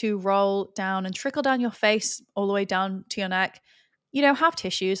tears to roll down and trickle down your face all the way down to your neck. Have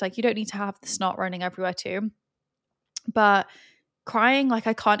tissues. Like, you don't need to have the snot running everywhere too. But crying, like,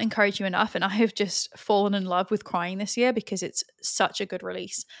 I can't encourage you enough. And I have just fallen in love with crying this year because it's such a good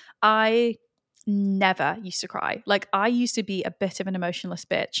release. I never used to cry. Like, I used to be a bit of an emotionless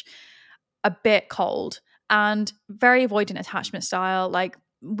bitch, a bit cold, and very avoidant attachment style. Like,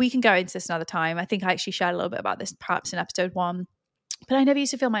 we can go into this another time. I think I actually shared a little bit about this perhaps in episode 1. But I never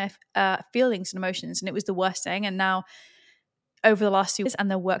used to feel my feelings and emotions, and it was the worst thing. And now, over the last 2 years and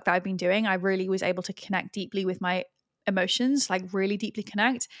the work that I've been doing, I really was able to connect deeply with my emotions, like really deeply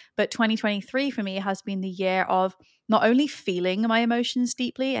connect. But 2023 for me has been the year of not only feeling my emotions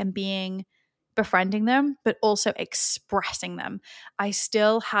deeply and being befriending them, but also expressing them. I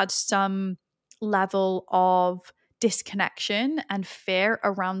still had some level of disconnection and fear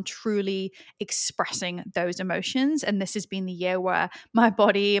around truly expressing those emotions. And this has been the year where my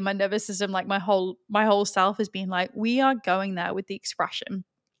body and my nervous system, like my whole self has been like, we are going there with the expression.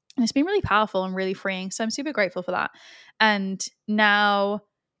 And it's been really powerful and really freeing. So I'm super grateful for that. And now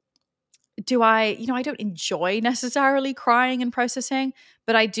I don't enjoy necessarily crying and processing,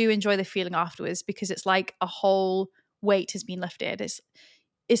 but I do enjoy the feeling afterwards because it's like a whole weight has been lifted.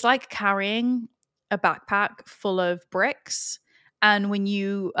 It's like carrying a backpack full of bricks. And when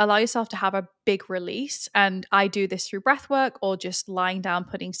you allow yourself to have a big release, and I do this through breath work or just lying down,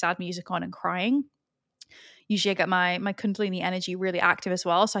 putting sad music on and crying. Usually I get my Kundalini energy really active as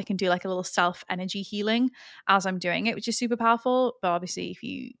well. So I can do like a little self energy healing as I'm doing it, which is super powerful. But obviously, if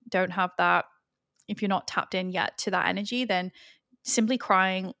you don't have that, if you're not tapped in yet to that energy, then simply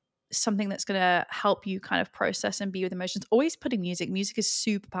crying, something that's going to help you kind of process and be with emotions. Always putting music is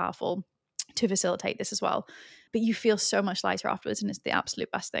super powerful to facilitate this as well. But you feel so much lighter afterwards, and it's the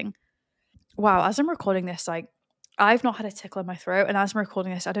absolute best thing. Wow, as I'm recording this, like I've not had a tickle in my throat, and as I'm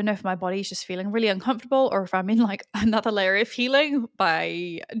recording this, I don't know if my body's just feeling really uncomfortable or if I'm in like another layer of healing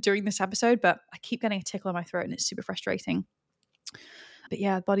by doing this episode, but I keep getting a tickle in my throat and it's super frustrating. But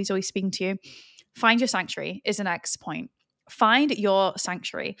yeah, the body's always speaking to you. Find your sanctuary is the next point. Find your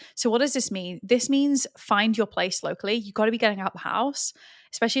sanctuary. So what does this mean? This means find your place locally. You've got to be getting out the house,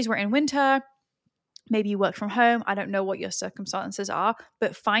 especially as we're in winter. Maybe you work from home. I don't know what your circumstances are,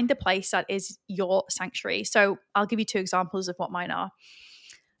 but find the place that is your sanctuary. So I'll give you two examples of what mine are.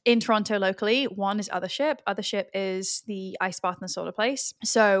 In Toronto locally, one is Othership. Othership is the ice bath and the sauna place.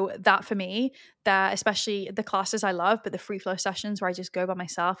 So that for me, that especially the classes I love, but the free flow sessions where I just go by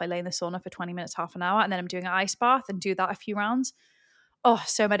myself, I lay in the sauna for 20 minutes, half an hour, and then I'm doing an ice bath and do that a few rounds. Oh,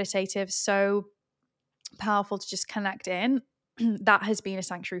 so meditative, so powerful to just connect in. That has been a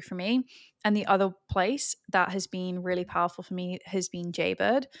sanctuary for me. And the other place that has been really powerful for me has been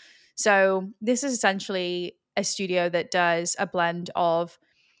Jaybird. So this is essentially a studio that does a blend of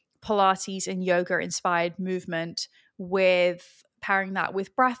Pilates and yoga inspired movement with pairing that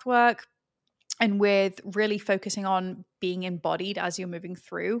with breath work and with really focusing on being embodied as you're moving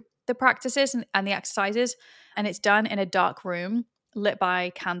through the practices and the exercises. And it's done in a dark room lit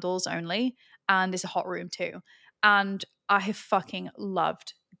by candles only. And it's a hot room too. And I have fucking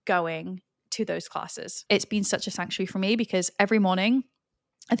loved going to those classes. It's been such a sanctuary for me because every morning,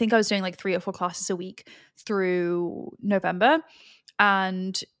 I think I was doing like 3 or 4 classes a week through November.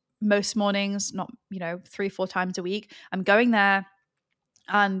 And most mornings, not, 3-4 times a week, I'm going there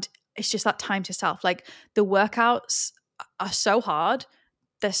and it's just that time to self. Like the workouts are so hard.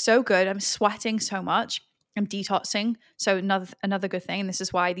 They're so good. I'm sweating so much. I'm detoxing. So another good thing. And this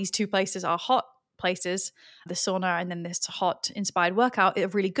is why these two places are hot places, the sauna and then this hot inspired workout, are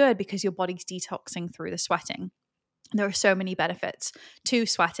really good because your body's detoxing through the sweating. There are so many benefits to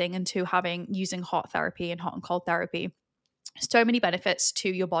sweating and to using hot therapy and hot and cold therapy. So many benefits to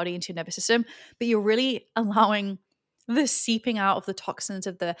your body and to your nervous system, but you're really allowing the seeping out of the toxins,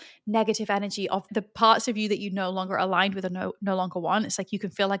 of the negative energy, of the parts of you that you no longer aligned with or no longer want. It's like you can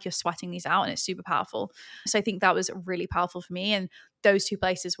feel like you're sweating these out and it's super powerful. So I think that was really powerful for me. And those two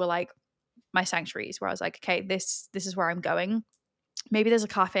places were like my sanctuaries where I was like, okay, this is where I'm going. Maybe there's a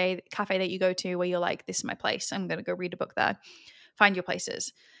cafe that you go to where you're like, this is my place. I'm going to go read a book there. Find your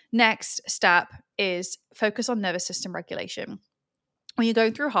places. Next step is focus on nervous system regulation. When you're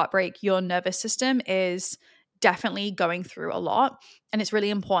going through heartbreak, your nervous system is definitely going through a lot. And it's really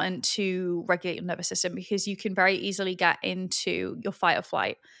important to regulate your nervous system because you can very easily get into your fight or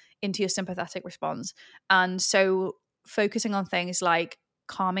flight, into your sympathetic response. And so focusing on things like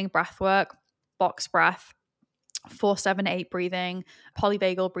calming breath work, box breath, 4-7-8 breathing,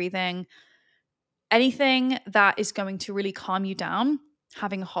 polyvagal breathing, anything that is going to really calm you down,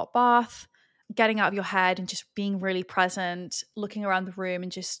 having a hot bath, getting out of your head and just being really present, looking around the room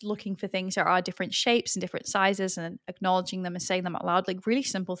and just looking for things that are different shapes and different sizes and acknowledging them and saying them out loud, like really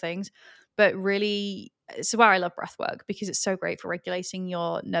simple things, but really, it's why I love breath work because it's so great for regulating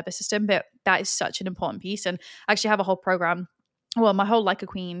your nervous system. But that is such an important piece. And I actually have a whole program. Well, my whole Like a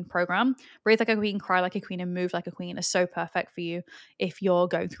Queen program, Breathe Like a Queen, Cry Like a Queen, and Move Like a Queen, is so perfect for you if you're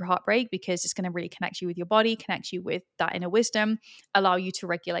going through heartbreak because it's going to really connect you with your body, connect you with that inner wisdom, allow you to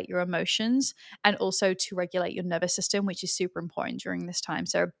regulate your emotions and also to regulate your nervous system, which is super important during this time.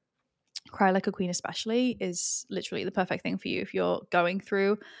 So Cry Like a Queen especially is literally the perfect thing for you if you're going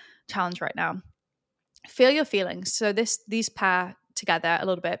through challenge right now. Feel your feelings. So these pair together a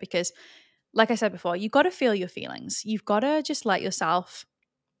little bit because like I said before, you've got to feel your feelings. You've got to just let yourself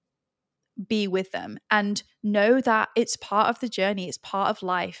be with them and know that it's part of the journey, it's part of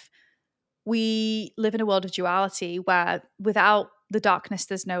life. We live in a world of duality where without the darkness,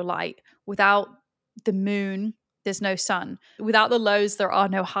 there's no light. Without the moon, there's no sun. Without the lows, there are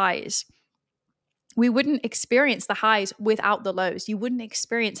no highs. We wouldn't experience the highs without the lows. You wouldn't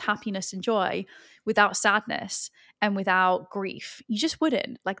experience happiness and joy without sadness and without grief. You just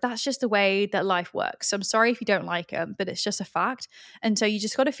wouldn't. Like, that's just the way that life works. So I'm sorry if you don't like it, but it's just a fact. And so you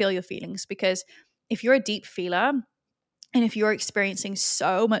just got to feel your feelings, because if you're a deep feeler, and if you're experiencing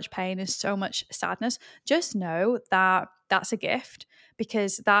so much pain and so much sadness, just know that that's a gift,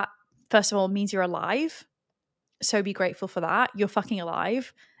 because that, first of all, means you're alive. So be grateful for that. You're fucking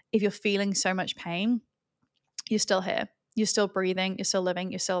alive. If you're feeling so much pain, you're still here. You're still breathing. You're still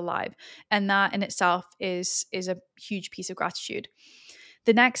living. You're still alive. And that in itself is a huge piece of gratitude.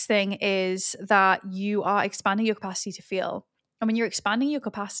 The next thing is that you are expanding your capacity to feel. And when you're expanding your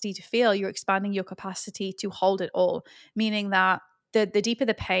capacity to feel, you're expanding your capacity to hold it all, meaning that the deeper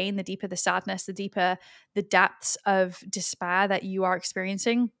the pain, the deeper the sadness, the deeper the depths of despair that you are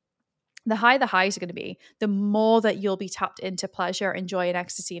experiencing, the higher the highs are going to be, the more that you'll be tapped into pleasure and joy and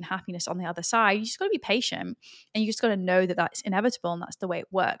ecstasy and happiness on the other side. You just got to be patient, and you just got to know that that's inevitable and that's the way it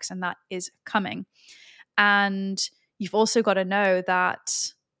works and that is coming. And you've also got to know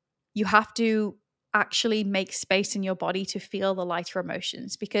that you have to actually make space in your body to feel the lighter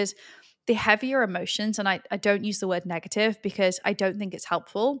emotions, because the heavier emotions, and I don't use the word negative because I don't think it's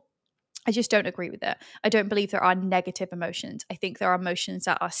helpful. I just don't agree with it. I don't believe there are negative emotions. I think there are emotions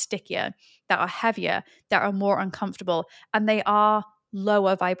that are stickier, that are heavier, that are more uncomfortable, and they are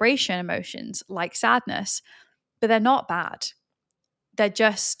lower vibration emotions like sadness, but they're not bad. They're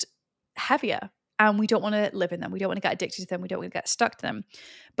just heavier, and we don't want to live in them. We don't want to get addicted to them. We don't want to get stuck to them.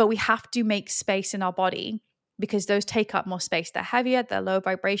 But we have to make space in our body, because those take up more space. They're heavier, they're low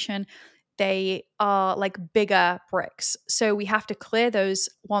vibration, they are like bigger bricks. So we have to clear those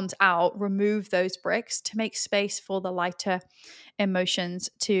ones out, remove those bricks to make space for the lighter emotions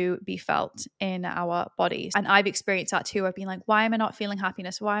to be felt in our bodies. And I've experienced that too. I've been like, why am I not feeling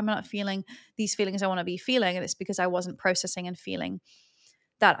happiness? Why am I not feeling these feelings I want to be feeling? And it's because I wasn't processing and feeling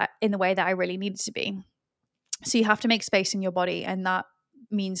that in the way that I really needed to be. So you have to make space in your body, and that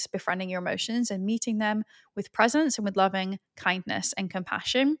means befriending your emotions and meeting them with presence and with loving kindness and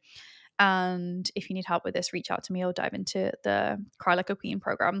compassion. And if you need help with this, reach out to me or dive into the Cry Like a Queen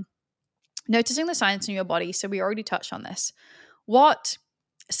program. Noticing the signs in your body. So we already touched on this. What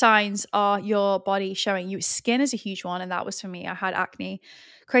signs are your body showing you? Skin is a huge one, and that was for me. I had acne,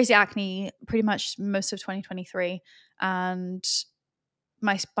 crazy acne, pretty much most of 2023, and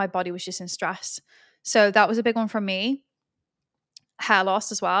my body was just in stress. So that was a big one for me. Hair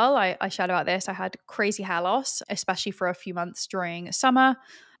loss as well. I shared about this. I had crazy hair loss, especially for a few months during summer.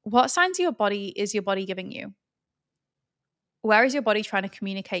 What signs of your body is your body giving you? Where is your body trying to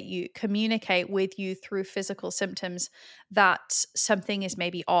communicate with you through physical symptoms that something is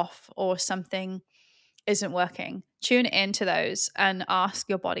maybe off or something isn't working? Tune into those and ask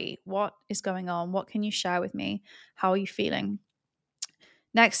your body, what is going on? What can you share with me? How are you feeling?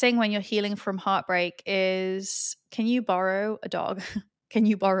 Next thing when you're healing from heartbreak is, can you borrow a dog? Can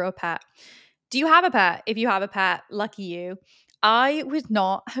you borrow a pet? Do you have a pet? If you have a pet, lucky you. I would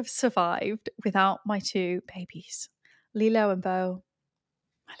not have survived without my two babies, Lilo and Bo,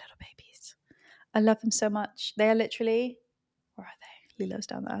 my little babies. I love them so much. They are literally, where are they? Lilo's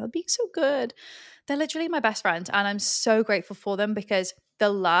down there. They're being so good. They're literally my best friends, and I'm so grateful for them, because the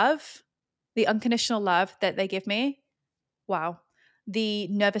love, the unconditional love that they give me, wow. The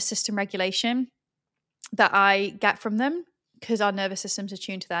nervous system regulation that I get from them, because our nervous systems are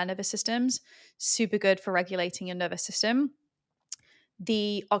tuned to their nervous systems, super good for regulating your nervous system.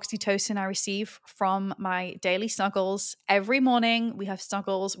 The oxytocin I receive from my daily snuggles. Every morning we have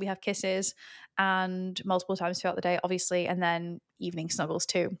snuggles, we have kisses, and multiple times throughout the day, obviously, and then evening snuggles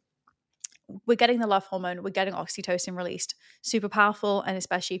too. We're getting the love hormone, we're getting oxytocin released. Super powerful. And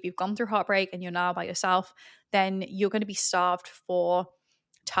especially if you've gone through heartbreak and you're now by yourself, then you're going to be starved for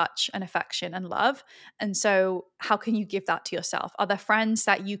touch and affection and love. And so how can you give that to yourself? Are there friends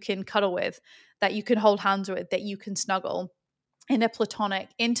that you can cuddle with, that you can hold hands with, that you can snuggle in a platonic,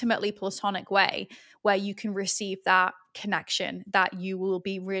 intimately platonic way, where you can receive that connection that you will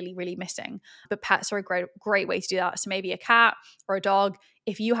be really, really missing? But pets are a great way to do that. So maybe a cat or a dog.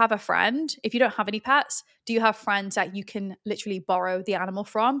 If you have a friend, if you don't have any pets, do you have friends that you can literally borrow the animal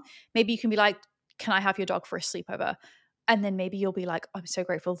from? Maybe you can be like, can I have your dog for a sleepover? And then maybe you'll be like, I'm so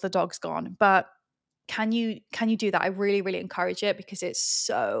grateful the dog's gone. But can you do that? I really, really encourage it, because it's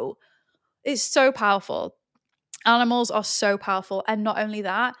so powerful. Animals are so powerful. And not only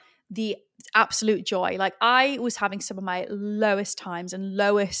that, the absolute joy. Like I was having some of my lowest times and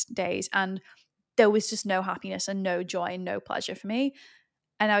lowest days, and there was just no happiness and no joy and no pleasure for me.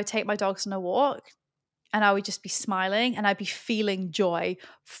 And I would take my dogs on a walk and I would just be smiling and I'd be feeling joy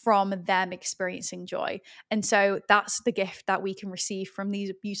from them experiencing joy. And so that's the gift that we can receive from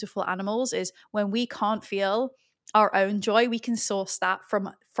these beautiful animals, is when we can't feel our own joy, we can source that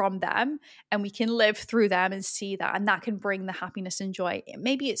from them, and we can live through them and see that, and that can bring the happiness and joy.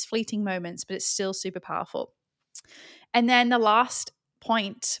 Maybe it's fleeting moments, but it's still super powerful. And then the last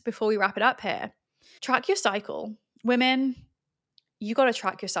point before we wrap it up here, track your cycle. Women, you got to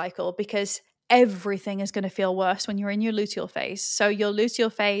track your cycle, because everything is going to feel worse when you're in your luteal phase. So your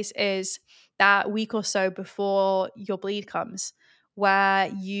luteal phase is that week or so before your bleed comes, where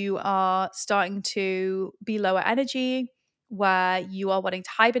you are starting to be lower energy, where you are wanting to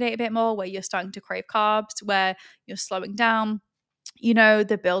hibernate a bit more, where you're starting to crave carbs, where you're slowing down.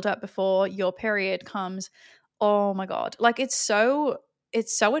 The build up before your period comes. Oh my God. Like it's so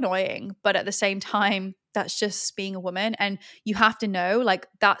annoying, but at the same time, that's just being a woman. And you have to know, like,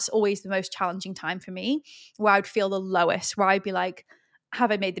 that's always the most challenging time for me, where I'd feel the lowest, where I'd be like, have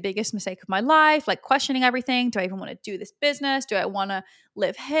I made the biggest mistake of my life? Like questioning everything. Do I even want to do this business? Do I want to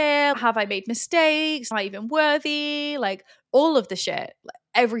live here? Have I made mistakes? Am I even worthy? Like all of the shit, like,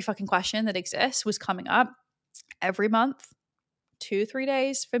 every fucking question that exists was coming up every month, 2-3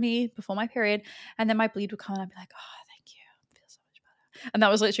 days for me before my period. And then my bleed would come and I'd be like, oh, thank you. I feel so much better. And that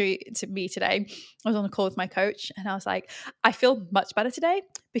was literally to me today. I was on a call with my coach and I was like, I feel much better today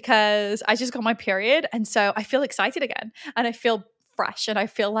because I just got my period. And so I feel excited again and I feel fresh and I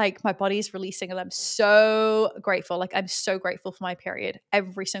feel like my body's releasing, and I'm so grateful. Like I'm so grateful for my period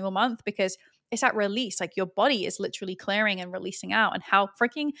every single month, because it's that release. Like your body is literally clearing and releasing out. And how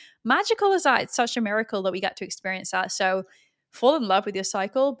freaking magical is that? It's such a miracle that we get to experience that. So fall in love with your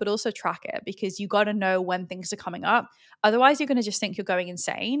cycle, but also track it, because you got to know when things are coming up. Otherwise, you're going to just think you're going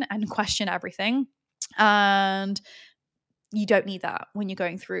insane and question everything. And you don't need that when you're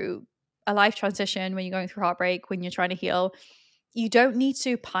going through a life transition, when you're going through heartbreak, when you're trying to heal. You don't need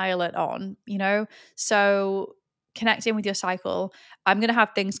to pile it on, So connecting with your cycle. I'm going to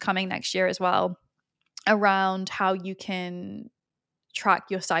have things coming next year as well around how you can track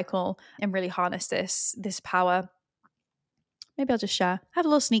your cycle and really harness this power. Maybe I'll just have a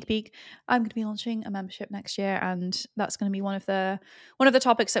little sneak peek. I'm going to be launching a membership next year, and that's going to be one of the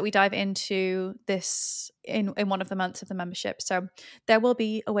topics that we dive into this in one of the months of the membership. So there will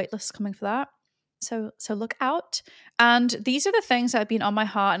be a waitlist coming for that. So look out. And these are the things that have been on my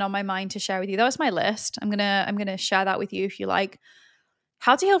heart and on my mind to share with you. That was my list. I'm gonna share that with you if you like.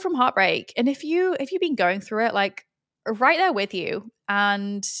 How to heal from heartbreak. And if you've been going through it, like, right there with you,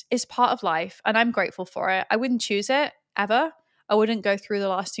 and it's part of life, and I'm grateful for it. I wouldn't choose it ever. I wouldn't go through the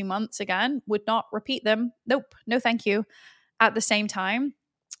last 2 months again, would not repeat them. Nope, no thank you. At the same time,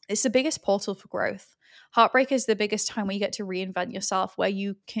 it's the biggest portal for growth. Heartbreak is the biggest time where you get to reinvent yourself, where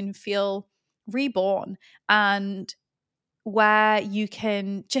you can feel reborn, and where you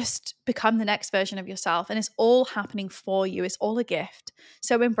can just become the next version of yourself. And it's all happening for you. It's all a gift.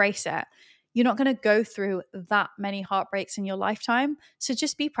 So embrace it. You're not going to go through that many heartbreaks in your lifetime. So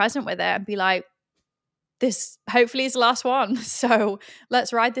just be present with it and be like, this hopefully is the last one. So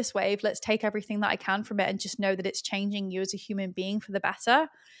let's ride this wave. Let's take everything that I can from it and just know that it's changing you as a human being for the better.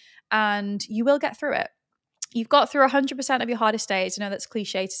 And you will get through it. You've got through 100% of your hardest days. I know that's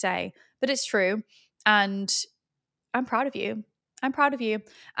cliche to say, but it's true. And I'm proud of you. I'm proud of you.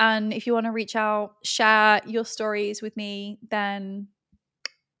 And if you want to reach out, share your stories with me, then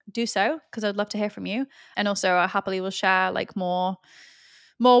do so, because I'd love to hear from you. And also I happily will share like more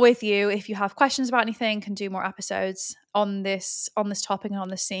with you. If you have questions about anything, can do more episodes on this topic and on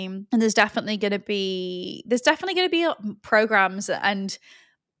this theme. And there's definitely going to be programs and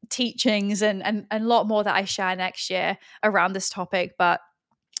teachings and a lot more that I share next year around this topic. But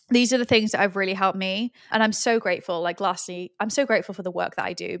these are the things that have really helped me. And I'm so grateful. Like, lastly, I'm so grateful for the work that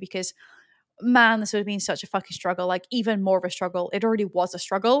I do, because man, this would have been such a fucking struggle, like even more of a struggle. It already was a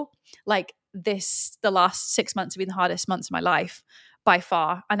struggle. Like the last 6 months have been the hardest months of my life by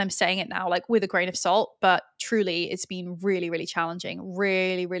far. And I'm saying it now like with a grain of salt, but truly it's been really, really challenging,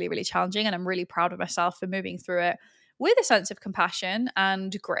 really, really, really challenging. And I'm really proud of myself for moving through it with a sense of compassion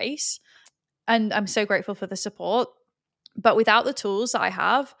and grace. And I'm so grateful for the support. But without the tools that I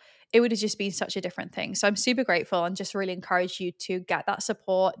have, it would have just been such a different thing. So I'm super grateful and just really encourage you to get that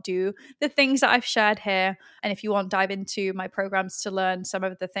support, do the things that I've shared here. And if you want, dive into my programs to learn some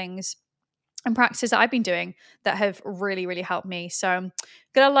of the things and practices that I've been doing that have really, really helped me. So I'm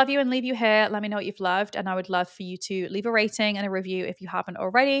going to love you and leave you here. Let me know what you've loved. And I would love for you to leave a rating and a review if you haven't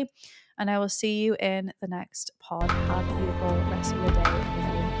already. And I will see you in the next pod. Have a beautiful rest of your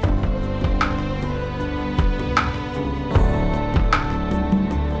day.